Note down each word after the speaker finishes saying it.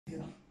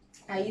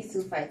Are you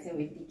still fighting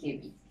with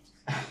DKB?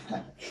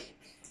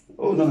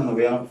 Oh, no,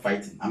 we are not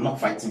fighting. I'm not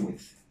fighting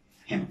with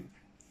him.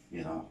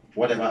 You know,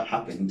 whatever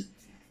happened,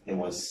 it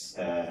was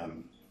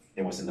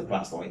in the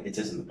past, or it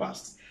is in the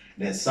past.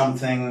 There's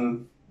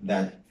something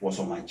that was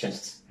on my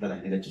chest that I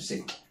needed to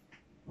say,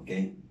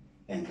 okay?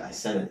 And I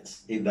said it.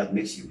 If that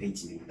makes you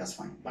hate me, that's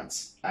fine. But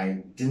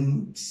I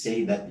didn't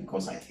say that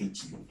because I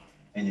hate you.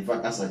 And in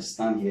fact, as I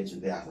stand here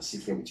today, as I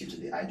sit here with you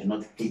today, I do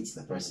not hate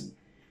the person.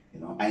 You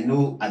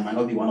know I might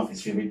not be one of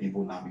his favorite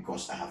people now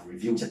because I have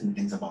revealed certain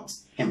things about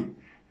him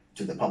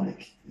to the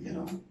public, you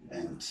know,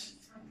 and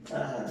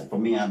for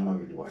me, I'm not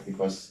really worried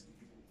because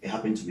it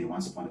happened to me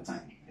once upon a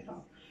time, you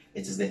know.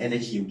 It is the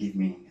energy you give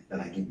me that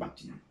I give back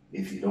to you.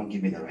 If you don't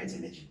give me the right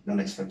energy, don't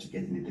expect to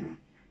get anything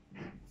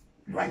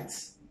right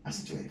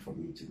as it were for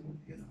me to,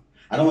 you know.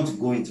 I don't want to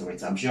go into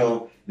it. I'm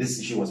sure this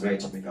issue was very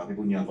topical.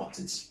 People knew about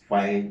it,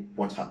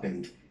 what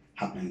happened,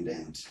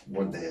 and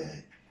what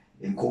the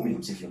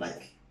encomiums, if you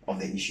like, of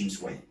the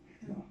issues were.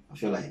 You know, I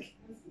feel like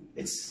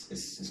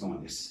it's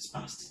gone, it's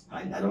past.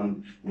 I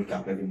don't wake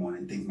up every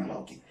morning thinking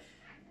about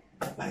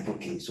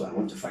okay, so I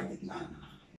want to fight it. No.